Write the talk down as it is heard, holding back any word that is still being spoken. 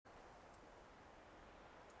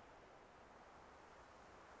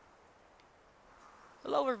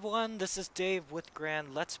Hello everyone, this is Dave with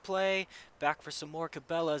Grand Let's Play, back for some more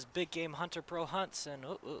Cabela's Big Game Hunter Pro Hunts, and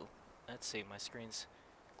let's see, my screen's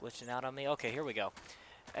glitching out on me. Okay, here we go.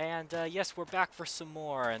 And yes, we're back for some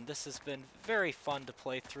more, and this has been very fun to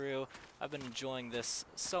play through. I've been enjoying this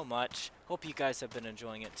so much. Hope you guys have been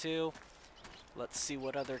enjoying it too. Let's see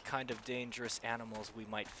what other kind of dangerous animals we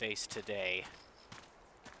might face today.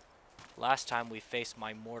 Last time we faced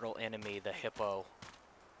my mortal enemy, the hippo.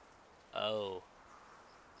 Oh.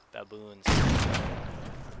 Baboons. Alright,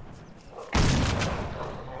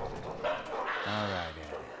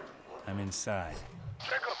 Ed. I'm inside.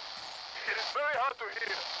 Jacob, it is very hard to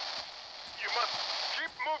hear. You must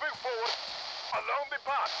keep moving forward along the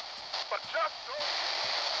path, but just don't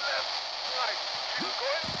left, right. Keep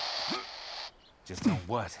going. Just don't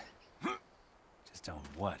what? Just don't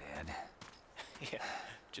what, Ed? Yeah,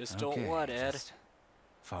 just don't what, Ed? Just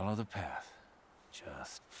follow the path.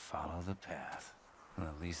 Just follow the path. Well,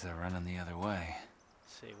 at least they're running the other way.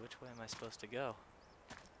 Let's see, which way am I supposed to go?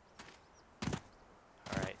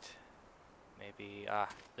 Alright. Maybe,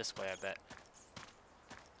 this way, I bet.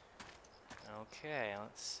 Okay,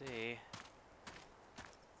 let's see.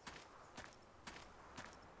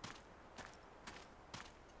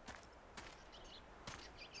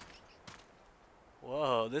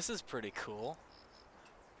 Whoa, this is pretty cool.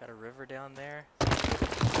 Got a river down there.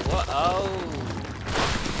 Whoa, oh!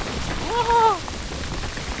 Whoa!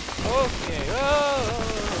 Okay, oh!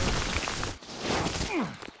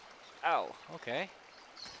 Ow, okay.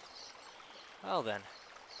 Well then.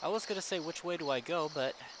 I was gonna say which way do I go,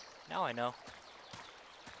 but now I know.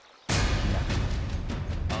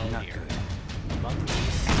 Oh Not dear. good.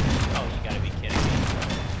 Monkeys. Oh, you gotta be kidding me.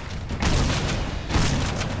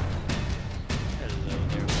 Hello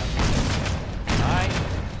there, monkeys. Hi.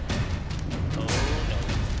 Oh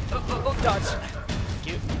no. Oh, dodge! Thank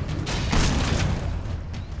you.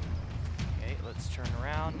 Okay, let's turn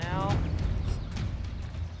around now.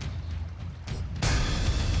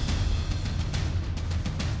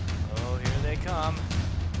 Oh, here they come.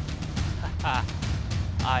 Haha.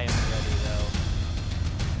 I am ready though.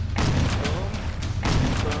 Boom.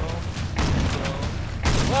 Boom. Boom.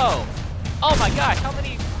 Whoa! Oh my gosh, how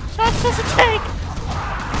many shots does it take?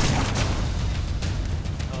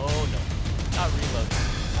 Oh no. Not reloading.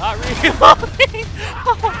 Not reloading!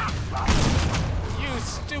 You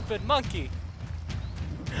stupid monkey!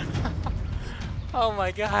 Oh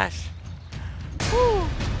my gosh. Woo!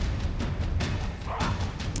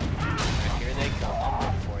 Here they come. I'm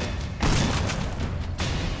ready for you.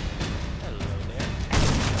 Hello there.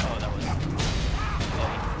 Oh, that was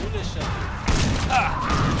very foolish of you. Ah!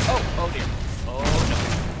 Oh dear. Oh no.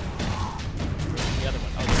 Where's the other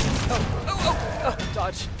one? Oh, there it is. Oh,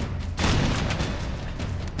 dodge.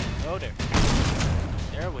 Oh dear.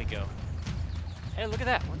 There we go. Hey, look at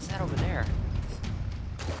that. What's that over there?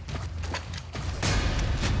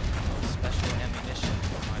 Oh, special ammunition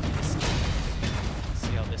for my pistol. Let's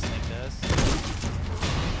see how this thing does.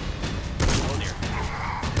 Oh dear.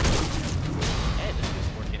 Hey, this is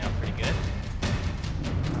working out pretty good.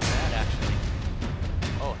 Not bad, actually.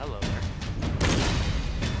 Oh, hello there.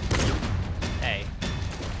 Hey.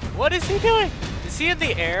 What is he doing? Is he in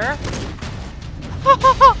the air?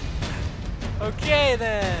 Okay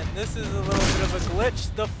then, this is a little bit of a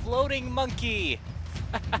glitch. The floating monkey.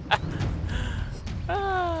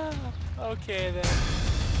 Okay then.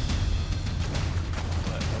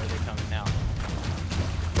 Where are they coming now?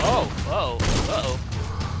 Oh, whoa, uh-oh.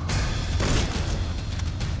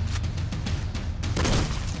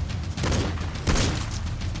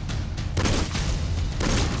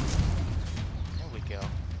 There we go.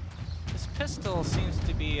 This pistol seems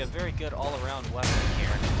to be a very good all-around weapon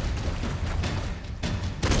here.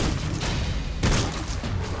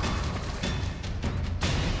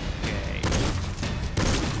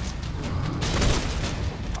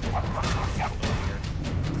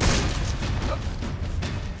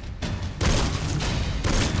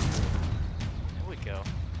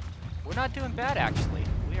 We're not doing bad, actually.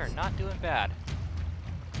 We are not doing bad.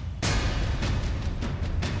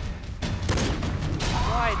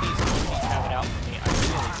 Why these monkeys have it out for me, I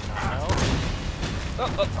really do not know.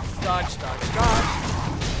 Oh, dodge, dodge, dodge.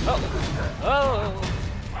 Oh, oh.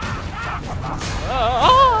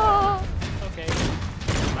 Okay.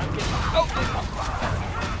 I'm getting. Oh.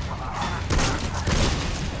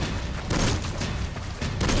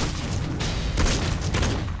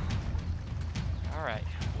 Alright,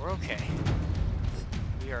 we're okay.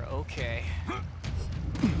 We are okay.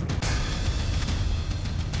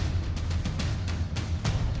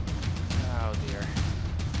 Oh dear.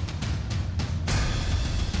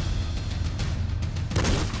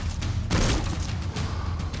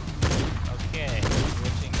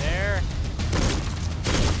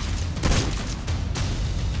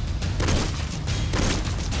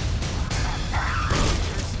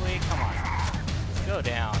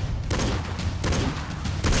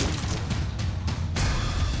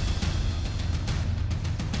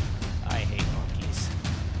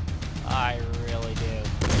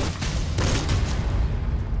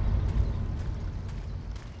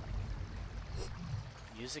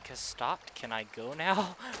 music has stopped. Can I go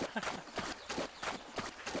now?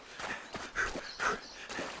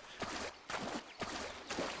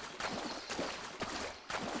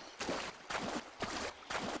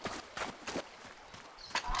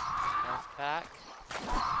 Health pack.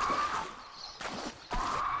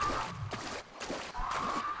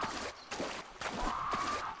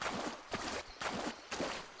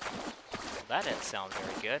 That didn't sound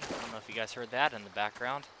very good. I don't know if you guys heard that in the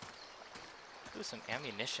background. Ooh, some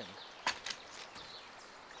ammunition.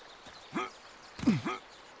 I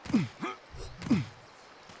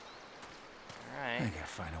Alright. gotta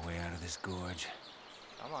find a way out of this gorge.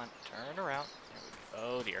 Come on, turn it around. There we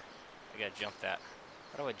go. Oh dear. I gotta jump that.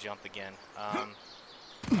 How do I jump again?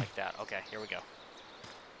 Like that. Okay, here we go.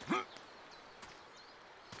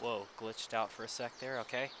 Whoa, glitched out for a sec there.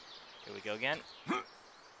 Okay. Here we go again.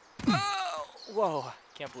 Oh! Whoa!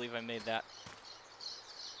 Can't believe I made that.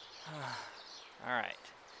 Alright.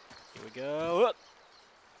 Here we go. Up.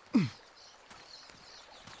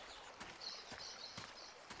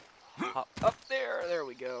 Hop up there. There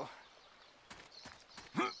we go.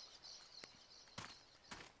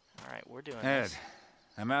 Alright, we're doing Ed, this.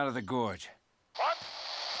 I'm out of the gorge. What?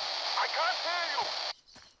 I can't hear you.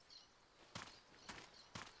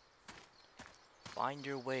 Find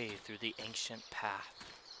your way through the ancient path.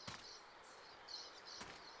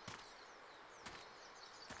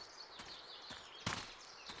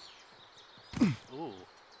 Ooh.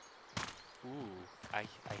 Ooh. I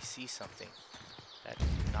see something. That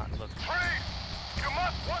did not look... Freeze! You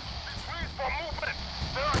must watch the trees for movement.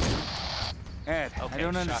 There are... Ed, Okay, I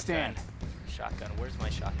don't understand. Shotgun. Where's my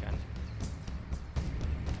shotgun?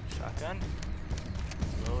 Shotgun.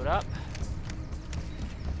 Load up.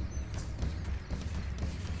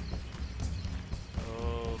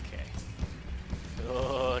 Okay.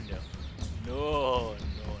 Oh no. No, no,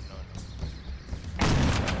 no, no.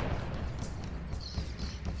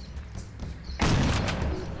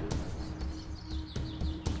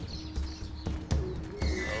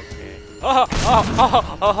 Okay.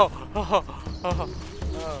 Oh,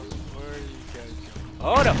 where are you guys going?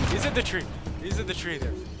 Oh no, he's in the tree. He's in the tree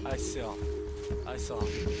there. I saw.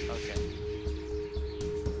 Okay.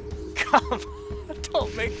 Come on,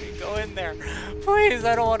 don't make me go in there. Please,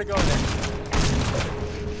 I don't want to go there.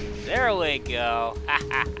 There we go. I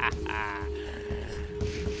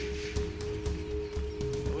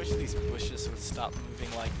wish these bushes would stop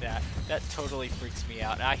moving like that. That totally freaks me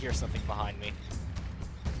out. I hear something behind me.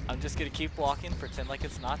 I'm just gonna keep walking, pretend like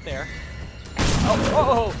it's not there.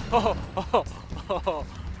 Oh, oh, oh, oh, oh,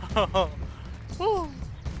 oh, oh.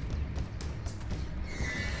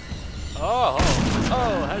 Oh,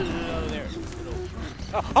 oh, hello there.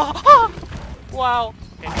 Oh, oh, oh. Wow.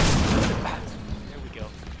 Okay. There we go.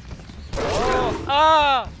 Oh,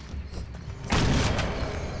 ah!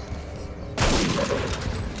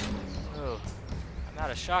 Oh, I'm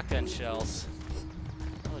out of shotgun shells.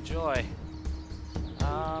 Oh, joy.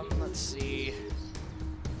 Let's see.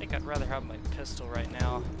 I think I'd rather have my pistol right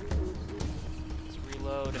now. Let's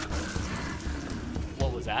reload.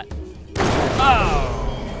 What was that? Oh!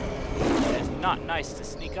 It's not nice to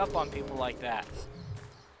sneak up on people like that.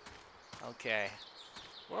 Okay.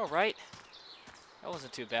 We're alright. That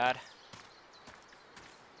wasn't too bad.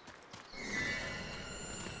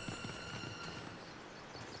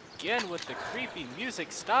 Again with the creepy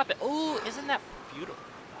music. Stop it. Oh, isn't that beautiful?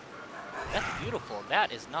 That's beautiful.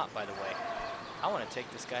 That is not, by the way. I want to take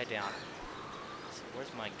this guy down. So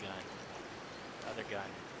where's my gun? Other gun.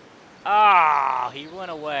 Ah, he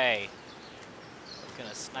went away. I'm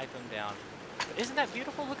gonna snipe him down. But isn't that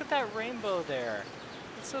beautiful? Look at that rainbow there.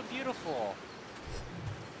 It's so beautiful.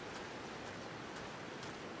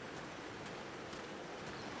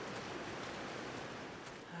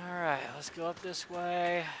 Alright, let's go up this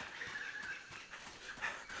way.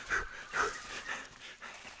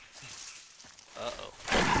 Uh-oh.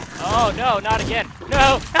 Oh, no, not again.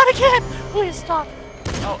 No, not again! Please stop.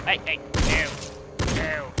 Oh, hey, hey. No.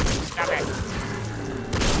 No. Stop it.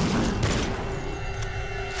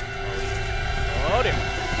 Oh, dear.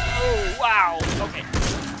 Oh, wow. Okay.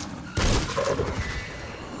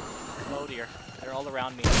 Oh, dear. They're all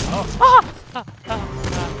around me. Oh. Ah! Ah! Ah!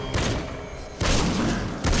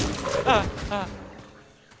 Ah! Ah!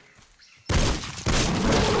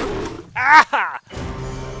 Ah!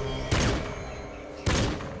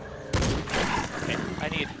 Okay, I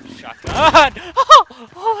need shotgun. Oh!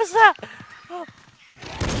 What was that? Oh.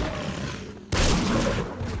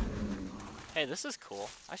 Hey, this is cool.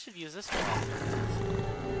 I should use this more.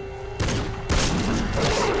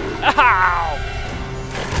 Ow!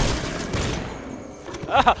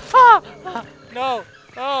 Ah! Ah! Ah! No!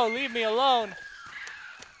 Oh, leave me alone!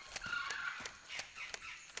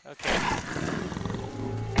 Okay.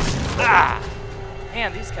 Ah!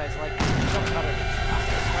 Man, these guys like jump out of the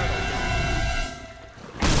turtle.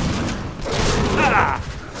 Ah!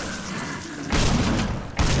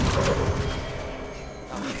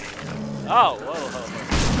 Okay. Oh, whoa,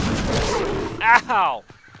 ow!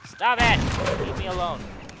 Stop it! Leave me alone.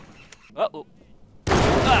 Uh-oh.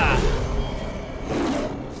 Ah!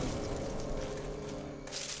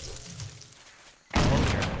 Oh,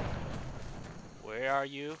 here. Where are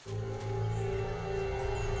you?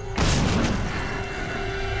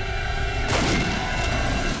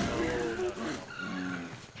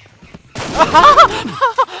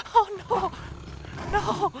 Oh no!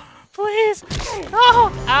 No! Please!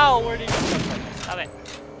 No! Ow! Where did you come from? Stop it!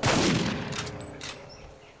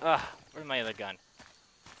 Ugh, where's my other gun?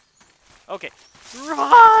 Okay.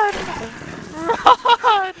 Run!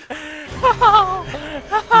 Run! Oh,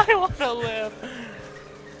 I want to live.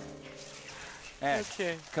 Ed,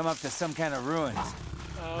 Okay. come up to some kind of ruins.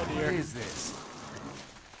 Oh dear. What is this?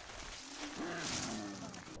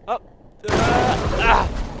 Oh. Ah.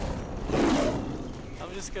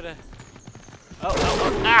 I'm just gonna. Oh.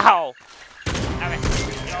 Ow! Stop it.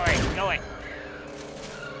 Go away. Go away.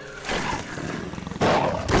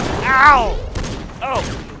 Ow! Oh!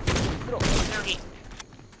 Little turkey.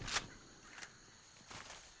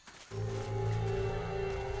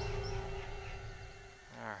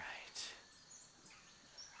 Alright.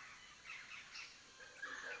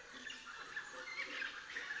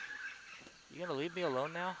 You gonna leave me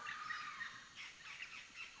alone now?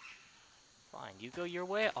 Fine, you go your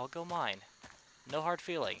way, I'll go mine. No hard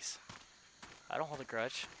feelings. I don't hold a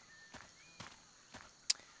grudge.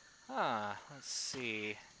 Let's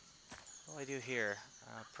see. What do I do here?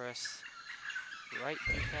 Press right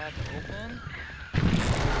keypad to open.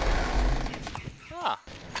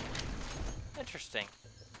 Interesting.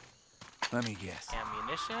 Let me guess.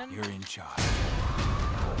 Ammunition. You're in charge.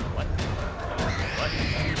 What?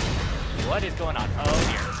 What is going on? Oh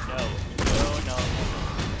dear. No. No.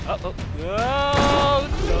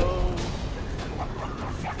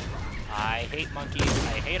 I hate monkeys.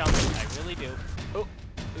 I hate them. I really do. Oh.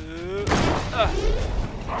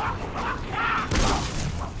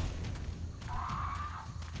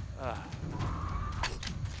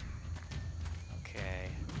 Okay.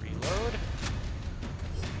 Reload.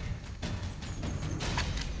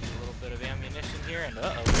 A little bit of ammunition here, and Oh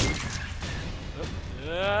dear.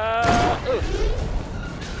 Oh.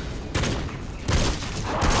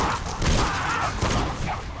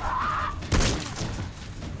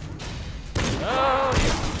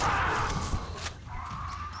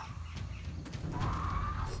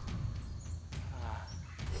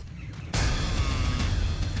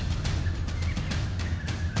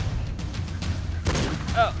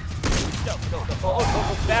 No.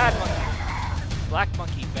 Oh, bad monkey. Black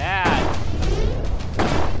monkey, bad.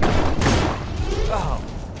 Oh.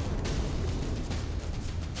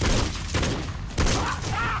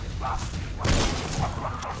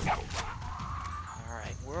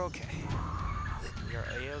 Alright, we're okay. We are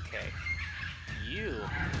A-okay. You.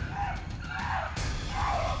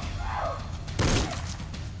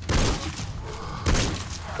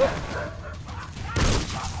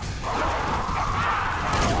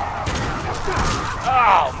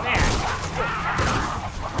 Oh, man.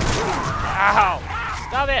 Ow.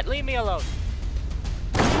 Stop it. Leave me alone.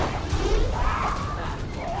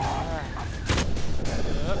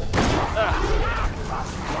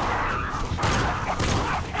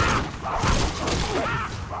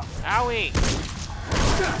 Owie.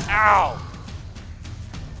 Ow.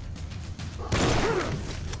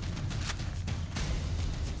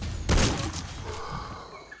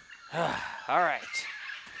 All right.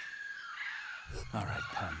 All right,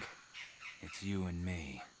 punk. It's you and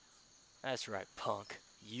me. That's right, punk.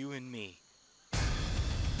 You and me.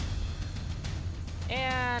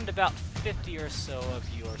 And about 50 or so of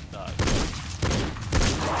your thugs.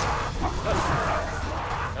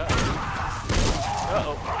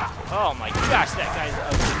 Uh-oh. Oh my gosh, that guy's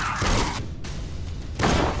ugly.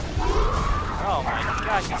 Oh my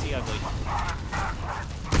gosh, is he ugly.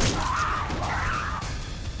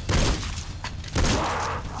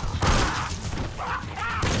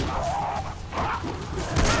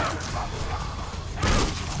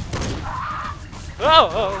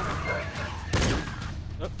 Oh!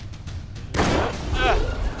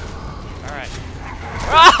 Alright.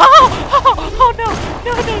 Oh no!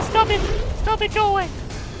 No, stop it! Stop it, go away!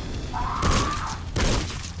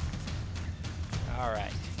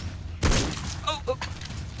 Alright.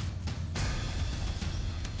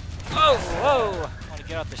 Oh, whoa! I want to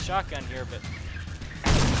get out the shotgun here, but...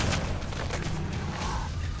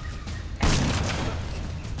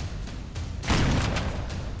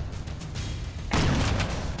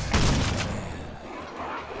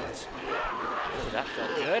 that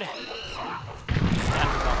felt good. That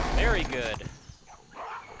felt very good.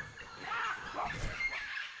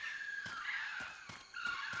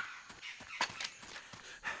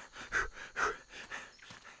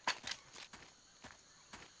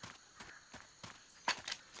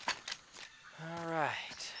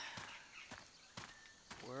 Alright.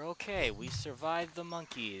 We're okay. We survived the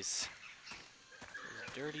monkeys.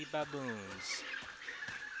 Those dirty baboons.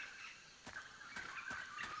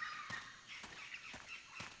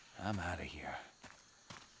 I'm out of here.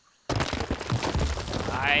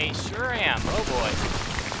 I sure am. Oh boy.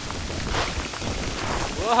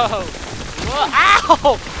 Whoa! Whoa!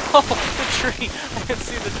 Ow! Oh, the tree! I can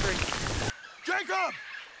see the tree. Jacob!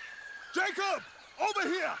 Jacob! Over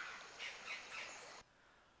here!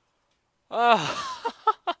 Oh.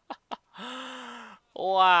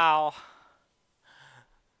 Wow.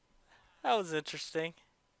 That was interesting.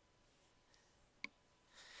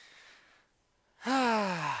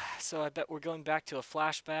 So I bet we're going back to a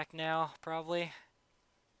flashback now, probably.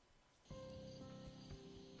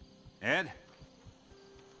 Ed?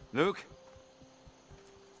 Luke?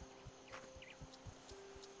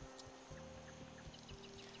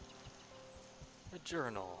 A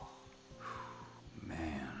journal.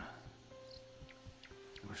 Man.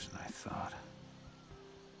 Worse than I thought.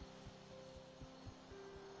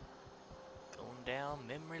 Going down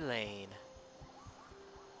memory lane.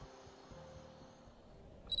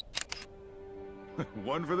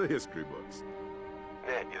 One for the history books.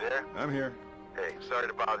 Ned, you there? I'm here. Hey, sorry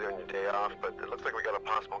to bother you on your day off, but it looks like we got a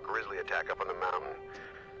possible grizzly attack up on the mountain.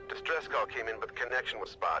 Distress call came in, but the connection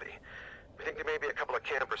was spotty. We think there may be a couple of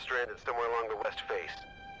campers stranded somewhere along the west face.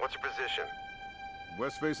 What's your position?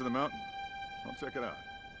 West face of the mountain. I'll check it out.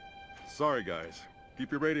 Sorry, guys.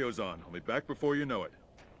 Keep your radios on. I'll be back before you know it.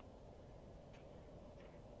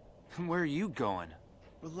 Where are you going?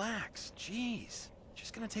 Relax, jeez.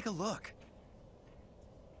 Just gonna take a look.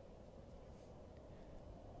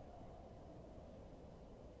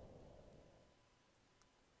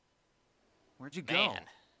 Where'd you go? Man.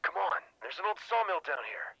 Come on, there's an old sawmill down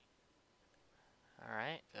here.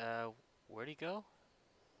 Alright, where'd he go?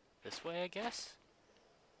 This way, I guess?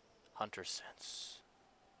 Hunter sense.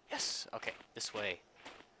 Yes! Okay, this way.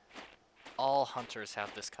 All hunters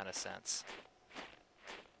have this kind of sense.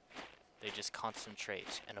 They just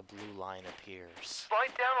concentrate and a blue line appears.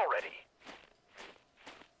 Slide down already.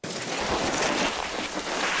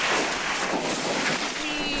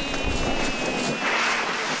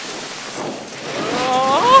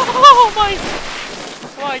 Oh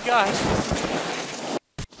my gosh!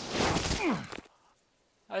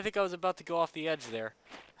 I think I was about to go off the edge there.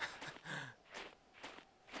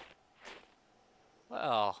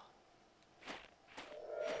 Well,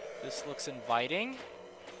 this looks inviting.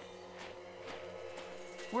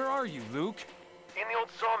 Where are you, Luke? In the old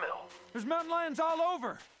sawmill. There's mountain lions all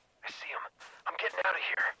over. I see him. I'm getting out of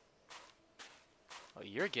here. Oh,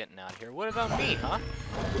 you're getting out here. What about me, huh?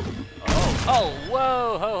 Oh,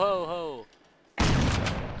 whoa, ho, ho, ho.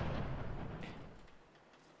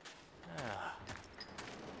 Ah.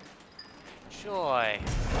 Joy.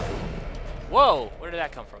 Whoa, where did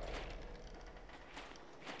that come from?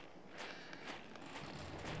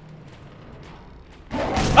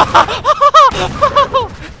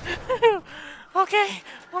 Okay,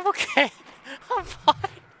 I'm okay. I'm fine.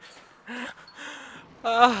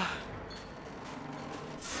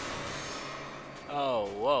 Oh,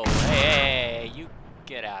 whoa. Hey, you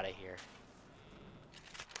get out of here.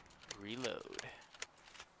 Reload.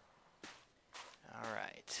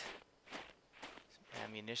 Alright. Some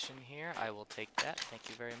ammunition here. I will take that. Thank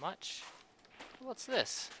you very much. What's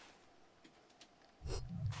this?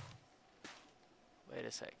 Wait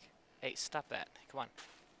a sec. Hey, stop that. Come on.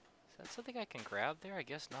 Is that something I can grab there? I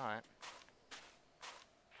guess not.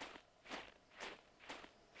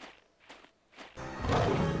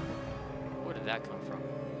 Where did that come from?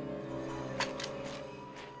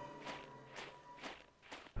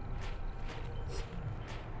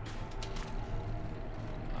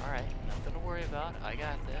 Alright, nothing to worry about. I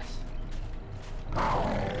got this.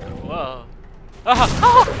 Whoa.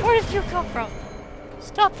 Oh, where did you come from?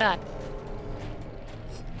 Stop that.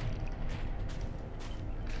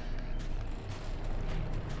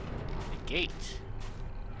 Gate.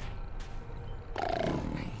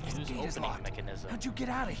 Use opening mechanism. How'd you get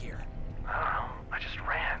out of here? I don't know. I just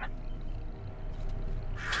ran.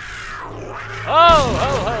 Oh,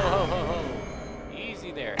 ho, ho, ho, ho, ho.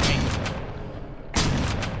 Easy there. Hey.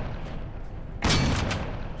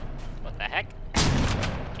 What the heck?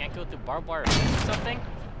 Can't go through barbed wire fence or something?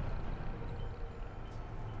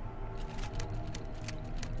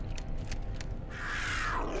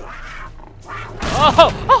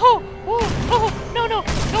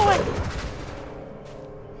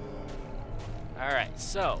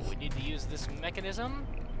 So, we need to use this mechanism.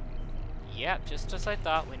 Yep, just as I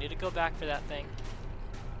thought. We need to go back for that thing.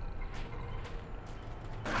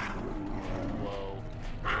 Whoa.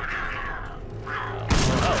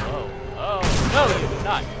 Oh, no, you do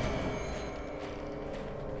not.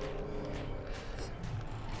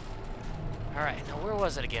 Alright, now where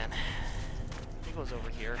was it again? I think it was over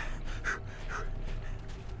here. Go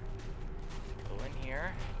in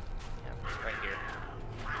here. Yep, it's right here.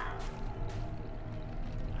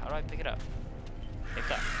 How do I pick it up?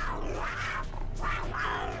 Pick up.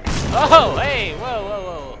 Oh, hey, whoa, whoa,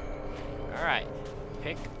 whoa. Alright,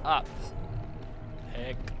 pick up.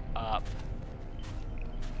 Pick up.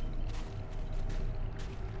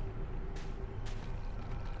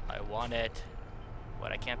 I want it.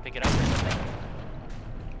 What, I can't pick it up or something?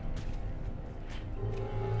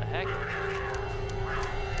 What the heck?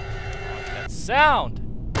 What's that sound?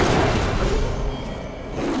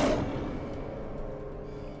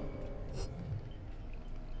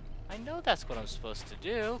 I know that's what I'm supposed to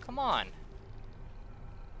do. Come on.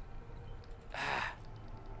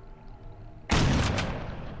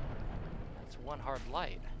 That's one hard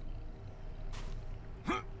light.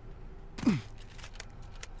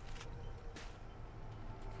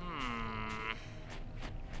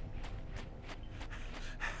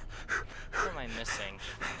 What am I missing?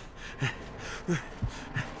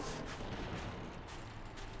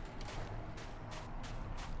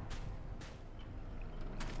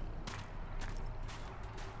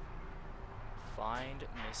 Find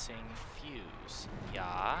missing fuse.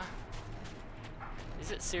 Yeah.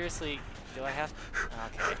 Is it seriously? Do I have?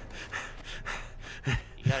 Okay.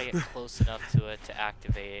 You gotta get close enough to it to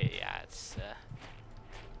activate it. Yeah, it's.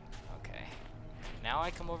 Okay. Now I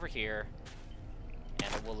come over here,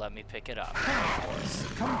 and it will let me pick it up. Of course.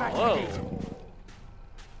 Come back. Whoa.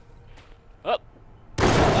 Up.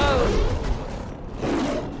 Oh.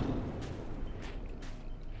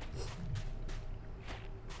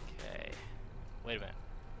 Okay. Wait a minute.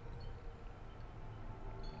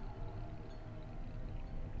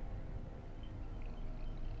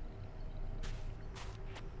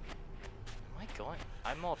 Am I going?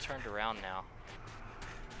 I'm all turned around now.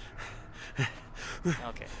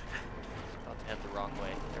 Okay. About to head the wrong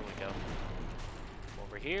way. There we go. Come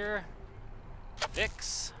over here.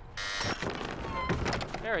 Fix.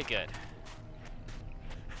 Very good.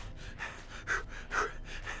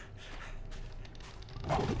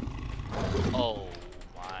 Oh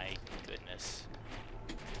my goodness.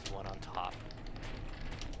 There's one on top.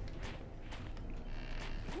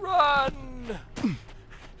 Run!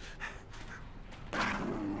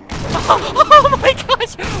 Oh my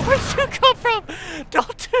gosh! Where'd you come from?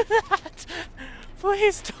 Don't do that!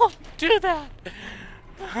 Please don't do that!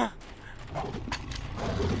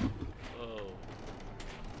 Oh.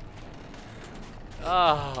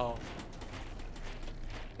 Oh.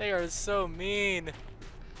 They are so mean.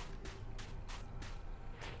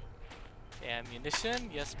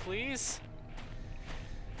 Ammunition, yes please.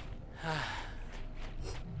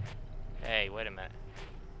 Hey, wait a minute.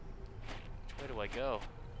 Which way do I go?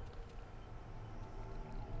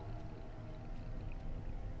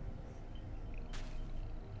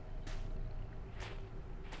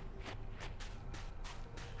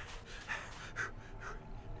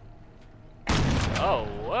 Oh,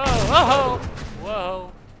 whoa, whoa,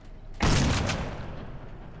 whoa.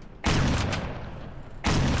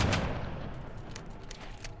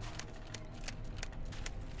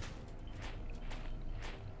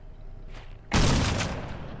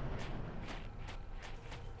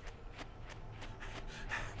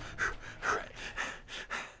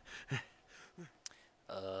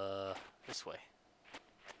 This way.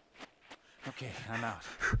 Okay, I'm out.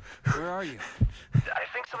 Where are you? I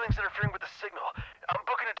think something's interfering with the signal. I'm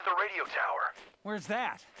booking it to the radio tower. Where's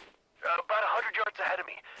that? About 100 yards ahead of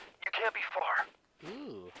me. You can't be far.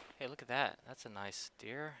 Ooh, hey, look at that. That's a nice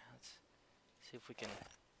deer. Let's see if we can.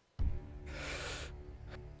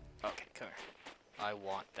 Okay, come here. I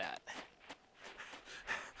want that.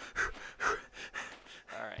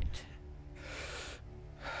 All right.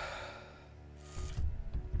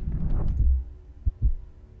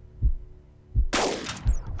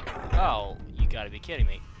 Oh, you gotta be kidding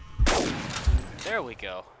me. There we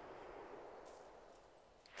go.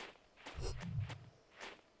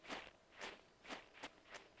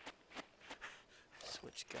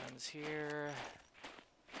 Switch guns here.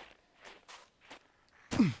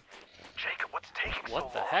 Jacob, what's taking so long?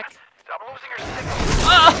 What the heck? I'm losing your signal.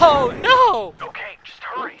 Oh, no! Okay, just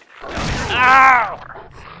hurry. Ow!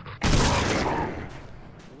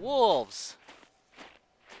 Wolves.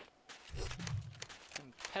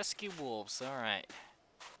 Them pesky wolves, alright.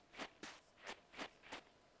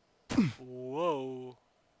 Whoa.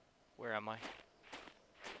 Where am I?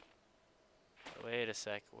 Wait a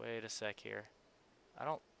sec here.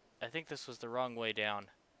 I think this was the wrong way down.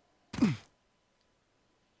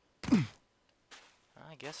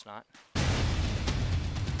 I guess not.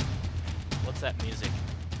 What's that music?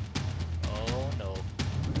 Oh no.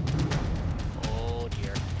 Oh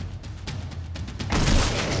dear.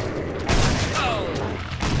 Oh!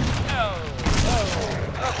 Oh! Oh!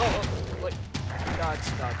 Oh! Wait. Dodge,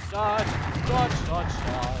 dodge, dodge! Dodge, dodge,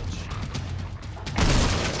 dodge!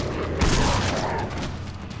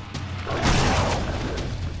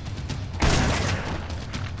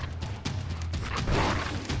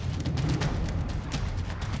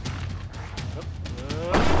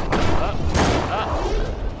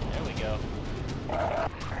 There we go.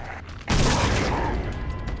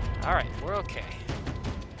 Alright, we're okay.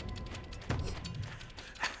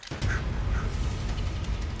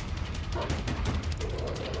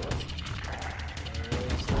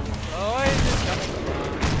 Oh, it's coming.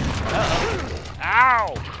 Uh-oh.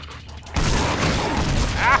 Ow!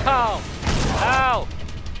 Ow! Ow!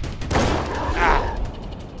 Ah!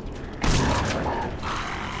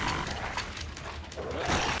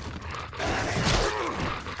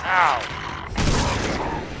 Ow!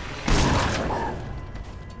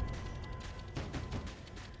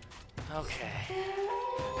 Okay.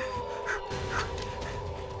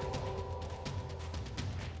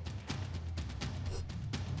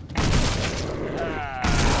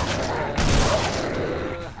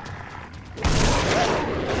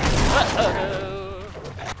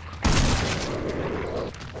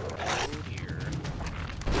 Oh dear.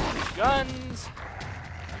 Guns!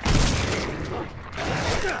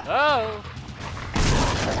 Oh!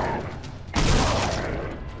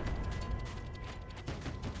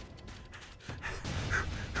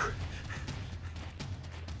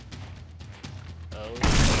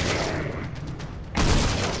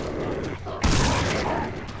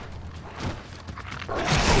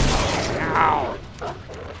 Ow!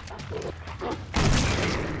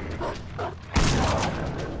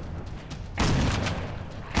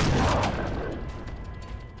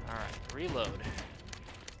 Alright, reload.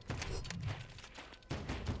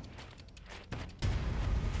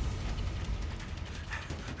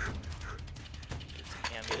 Get some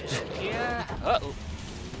ammunition here. Uh-oh.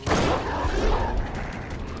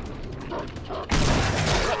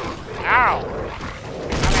 Ow!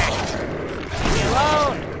 Leave me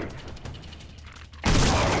alone!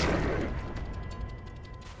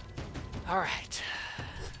 Alright.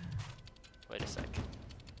 Wait a sec.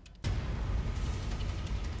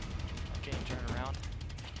 Okay, turn around.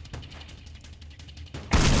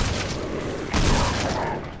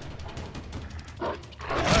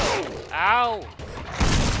 Ow!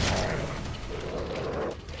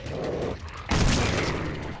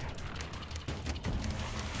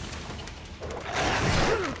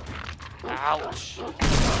 Ouch!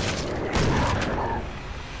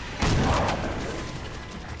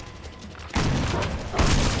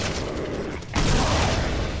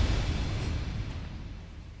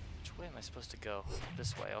 Which way am I supposed to go?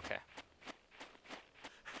 This way, okay.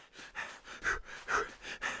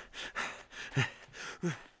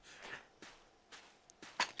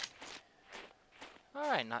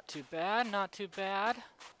 Alright, not too bad, not too bad.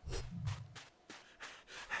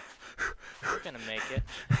 We're gonna make it.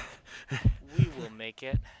 We will make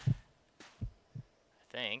it.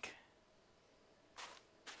 I think.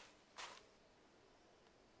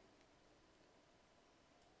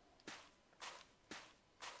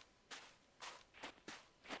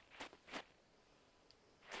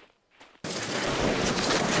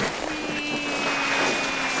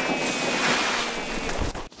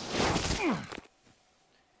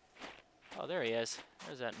 Oh, there he is.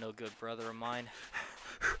 There's that no-good brother of mine.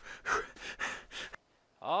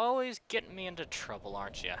 Always getting me into trouble,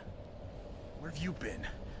 aren't ya? Where have you been?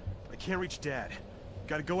 I can't reach Dad.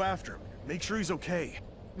 Gotta go after him. Make sure he's okay.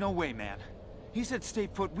 No way, man. He said stay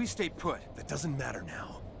put, we stay put. That doesn't matter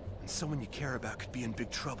now. And someone you care about could be in big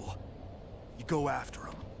trouble. You go after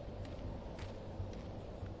him.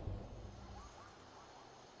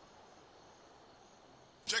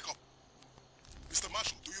 Jacob! Mr.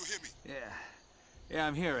 Marshall, do you hear me? Yeah,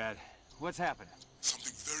 I'm here, Ed. What's happened?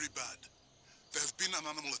 Something very bad. There's been an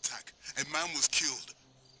animal attack. A man was killed.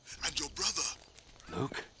 And your brother...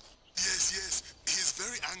 Luke? Yes. He is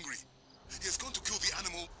very angry. He has gone to kill the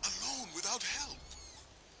animal alone, without help.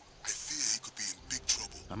 I fear he could be in big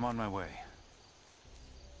trouble. I'm on my way.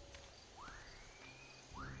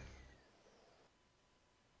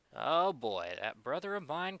 Oh boy, that brother of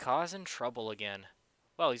mine causing trouble again.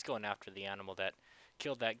 Well, he's going after the animal that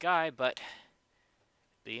killed that guy, but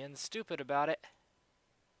being stupid about it.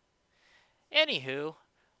 Anywho,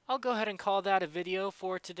 I'll go ahead and call that a video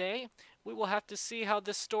for today. We will have to see how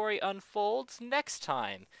this story unfolds next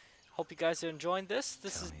time. Hope you guys are enjoying this.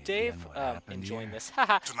 This Tell is me Dave again what happened enjoying here. this.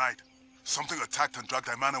 Haha. Tonight, something attacked and dragged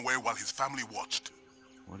a man away while his family watched.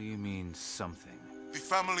 What do you mean, something? The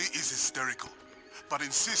family is hysterical, but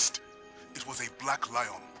insist it was a black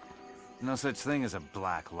lion. No such thing as a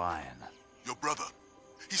black lion. Your brother,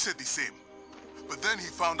 he said the same. But then he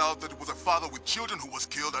found out that it was a father with children who was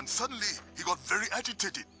killed, and suddenly he got very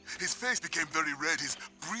agitated. His face became very red, his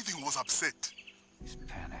breathing was upset. He's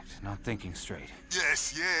panicked, not thinking straight.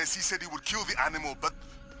 Yes, he said he would kill the animal, but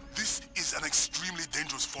this is an extremely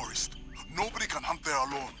dangerous forest. Nobody can hunt there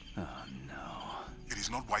alone. Oh, no. It is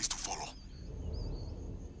not wise to follow.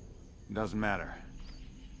 Doesn't matter.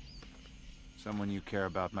 Someone you care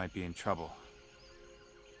about might be in trouble.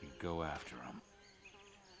 You go after him.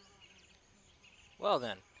 Well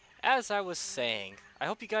then, as I was saying, I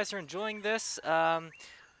hope you guys are enjoying this.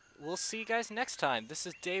 We'll see you guys next time. This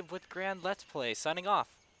is Dave with Grand Let's Play, signing off.